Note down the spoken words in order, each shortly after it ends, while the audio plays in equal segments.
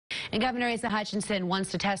And Governor Asa Hutchinson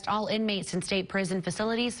wants to test all inmates in state prison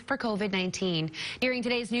facilities for COVID-19. During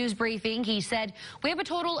today's news briefing, he said, "We have a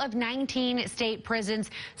total of 19 state prisons.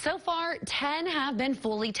 So far, 10 have been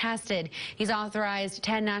fully tested." He's authorized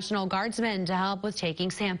 10 National Guardsmen to help with taking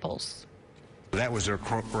samples. That was a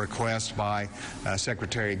request by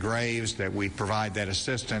Secretary Graves that we provide that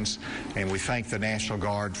assistance, and we thank the National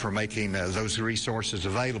Guard for making those resources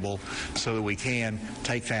available so that we can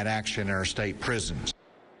take that action in our state prisons.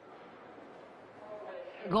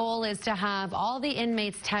 The goal is to have all the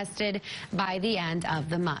inmates tested by the end of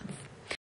the month.